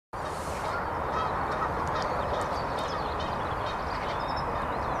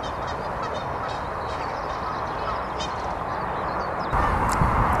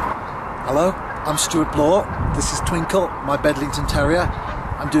Hello, I'm Stewart Bloor. This is Twinkle, my Bedlington Terrier.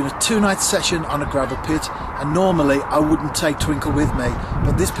 I'm doing a 2-night session on a gravel pit, and normally I wouldn't take Twinkle with me,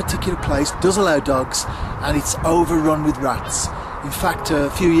 but this particular place does allow dogs and it's overrun with rats. In fact, a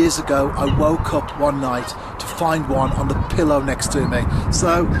few years ago I woke up one night to find one on the pillow next to me,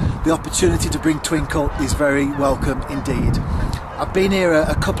 so the opportunity to bring Twinkle is very welcome indeed. I've been here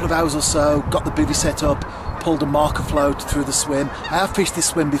a couple of hours or so, got the bivvy set up, pulled a marker float through the swim. I have fished this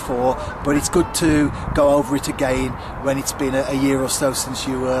swim before, but it's good to go over it again when it's been a year or so since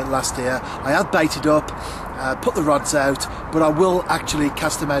you were last here. I have baited up, put the rods out, but I will actually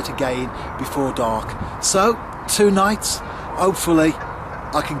cast them out again before dark. So 2 nights, hopefully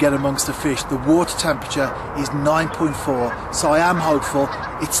I can get amongst the fish. The water temperature is 9.4, so I am hopeful.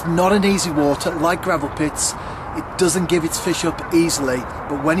 It's not an easy water like gravel pits. It doesn't give its fish up easily,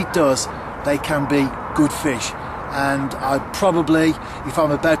 but when it does, they can be good fish. And I probably, if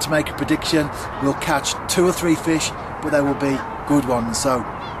I'm about to make a prediction, will catch 2 or 3 fish, but they will be good ones, so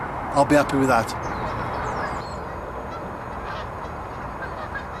I'll be happy with that.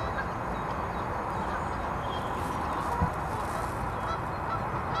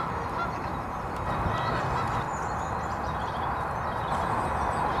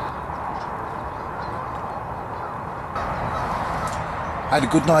 I had a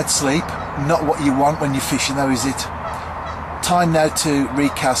good night's sleep. Not what you want when you're fishing though, is it? Time now to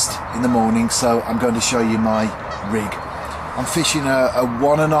recast in the morning, so I'm going to show you my rig. I'm fishing a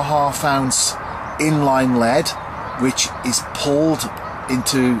 1.5 ounce inline lead, which is pulled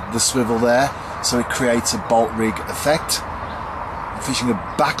into the swivel there, so it creates a bolt rig effect. I'm fishing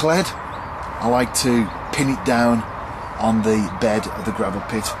a back lead. I like to pin it down on the bed of the gravel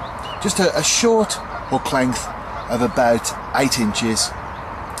pit. Just a short hook length of about 8 inches.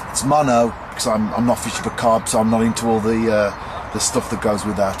 It's mono because I'm not fishing for carp, so I'm not into all the stuff that goes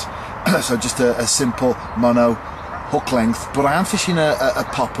with that. So just a simple mono hook length. But I am fishing a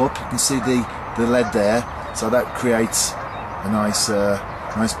pop-up. You can see the lead there, so that creates a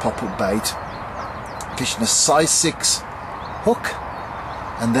nice pop-up bait. Fishing a size 6 hook,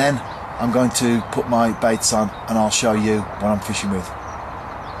 and then I'm going to put my baits on and I'll show you what I'm fishing with.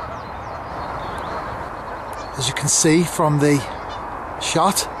 As you can see from the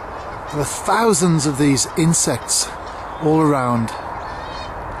shot, there are thousands of these insects all around.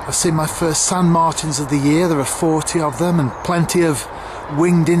 I've seen my first sand martins of the year. There are 40 of them and plenty of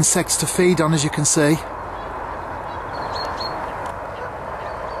winged insects to feed on, as you can see.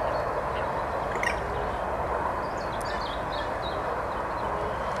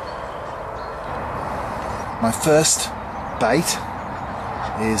 My first bait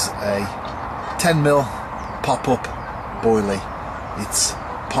is a 10mm pop-up boilie. It's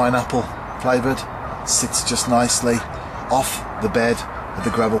pineapple flavoured, sits just nicely off the bed of the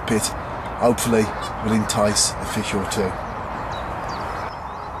gravel pit. Hopefully will entice a fish or two.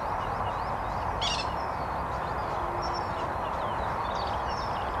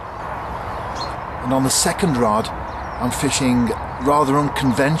 And on the second rod I'm fishing rather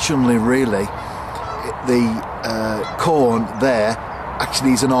unconventionally really. The corn there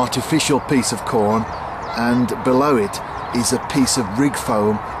actually is an artificial piece of corn, and below it is a piece of rig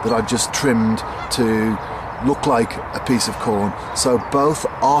foam that I've just trimmed to look like a piece of corn. So both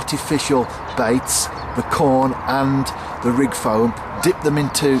artificial baits, the corn and the rig foam, dip them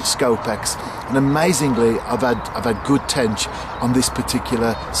into Scopex, and amazingly I've had good tench on this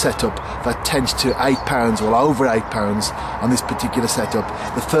particular setup. I've had tench to 8 pounds, well over 8 pounds on this particular setup.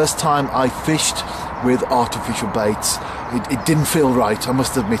 The first time I fished with artificial baits, it didn't feel right, I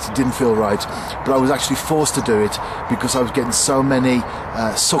must admit it didn't feel right, but I was actually forced to do it because I was getting so many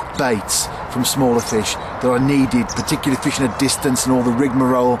sucked baits from smaller fish that I needed, particularly fishing at distance and all the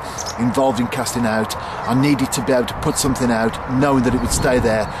rigmarole involved in casting out, I needed to be able to put something out knowing that it would stay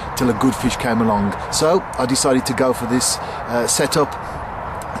there till a good fish came along. So I decided to go for this setup.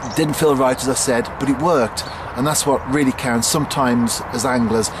 It didn't feel right, as I said, but it worked. And that's what really counts sometimes as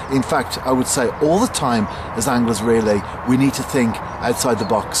anglers. In fact, I would say all the time as anglers really, we need to think outside the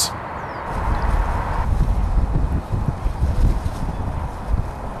box.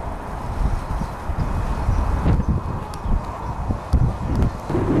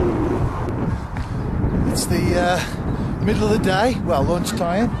 It's the middle of the day, well,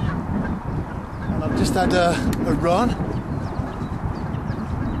 lunchtime, and I've just had a run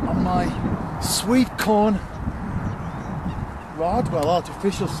on my sweet corn rod, well,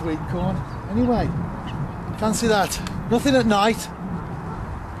 artificial sweet corn. Anyway, fancy that. Nothing at night.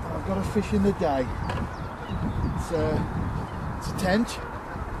 I've got a fish in the day. It's a tench,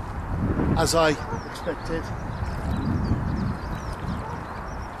 as I expected.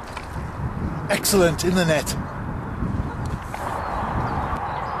 Excellent, in the net.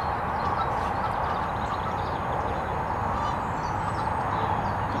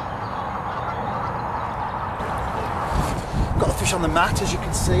 Got the fish on the mat, as you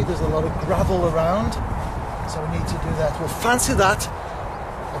can see. There's a lot of gravel around, so we need to do that. Well, fancy that.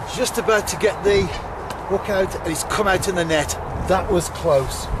 I'm just about to get the hook out and he's come out in the net. That was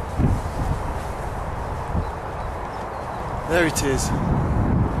close. There it is.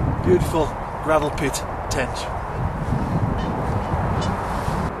 Beautiful gravel pit tench.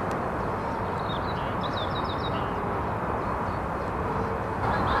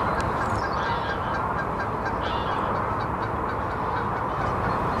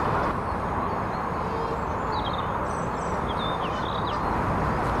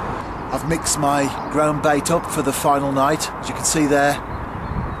 I've mixed my ground bait up for the final night. As you can see there,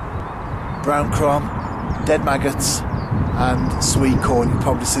 brown crumb, dead maggots and sweet corn. You can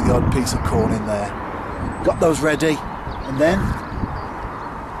probably see the odd piece of corn in there. Got those ready, and then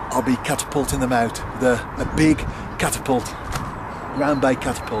I'll be catapulting them out with a big catapult, ground bait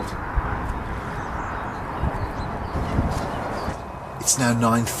catapult. It's now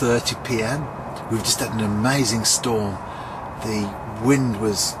 9:30 p.m. We've just had an amazing storm. The wind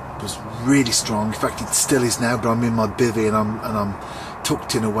was really strong. In fact, it still is now, but I'm in my bivvy and I'm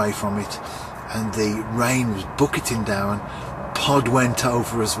tucked in away from it. And the rain was bucketing down. Pod went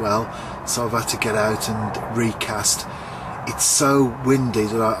over as well, so I've had to get out and recast. It's so windy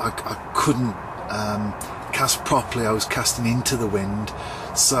that I couldn't cast properly. I was casting into the wind,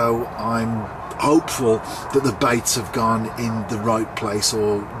 so I'm hopeful that the baits have gone in the right place,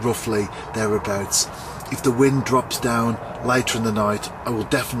 or roughly thereabouts. If the wind drops down later in the night, I will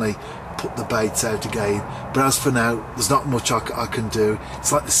definitely put the baits out again, but as for now, there's not much I can do.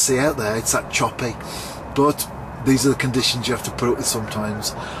 It's like the sea out there, it's that choppy, but these are the conditions you have to put up with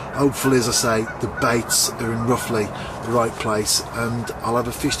sometimes. Hopefully, as I say, the baits are in roughly the right place and I'll have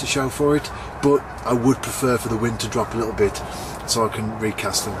a fish to show for it, but I would prefer for the wind to drop a little bit so I can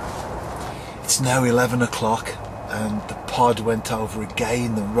recast them. It's now 11 o'clock and the pod went over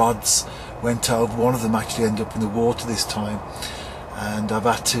again, the rods went over. One of them actually ended up in the water this time, and I've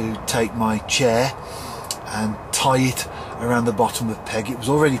had to take my chair and tie it around the bottom of the peg. It was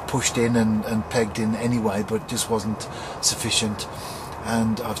already pushed in and pegged in anyway, but it just wasn't sufficient.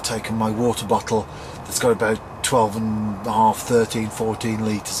 And I've taken my water bottle that's got about 12 and a half, 13, 14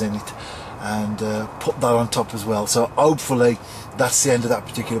 litres in it, and put that on top as well. So hopefully that's the end of that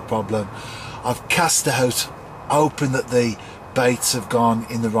particular problem. I've cast out, hoping that the baits have gone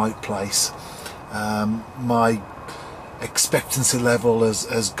in the right place. My expectancy level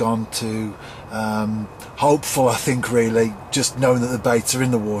has gone to hopeful, I think, really, just knowing that the baits are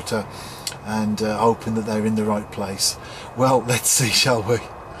in the water and hoping that they're in the right place. Well, let's see, shall we?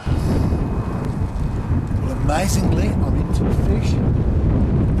 Well, amazingly, I'm into a fish.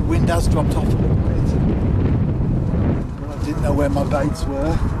 The wind has dropped off a little bit, but I didn't know where my baits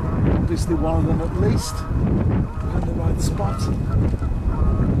were. Obviously one of them at least in the right spot.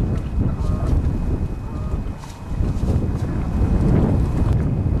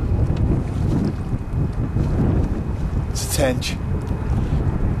 It's a tench.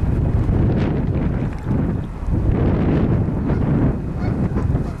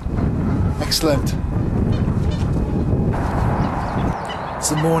 Excellent. It's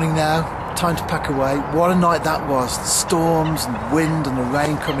the morning now. Time to pack away. What a night that was. The storms and wind and the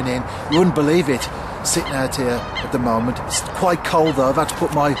rain coming in. You wouldn't believe it sitting out here at the moment. It's quite cold though. I've had to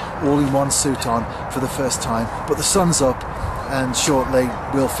put my all-in-one suit on for the first time. But the sun's up and shortly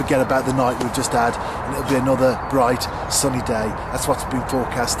we'll forget about the night we've just had and it'll be another bright sunny day. That's what's been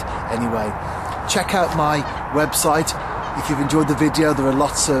forecast anyway. Check out my website. If you've enjoyed the video, there are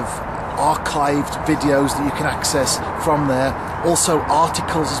lots of archived videos that you can access from there. Also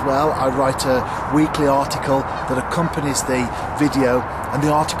articles as well. I write a weekly article that accompanies the video, and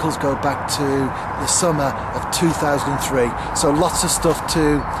the articles go back to the summer of 2003. So lots of stuff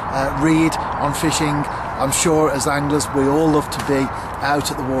to read on fishing. I'm sure as anglers we all love to be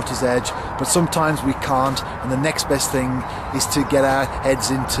out at the water's edge, but sometimes we can't, and the next best thing is to get our heads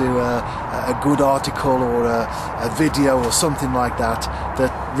into a good article or a video or something like that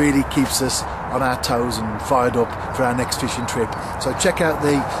that really keeps us on our toes and fired up for our next fishing trip. So check out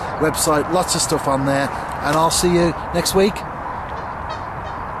the website, lots of stuff on there, and I'll see you next week.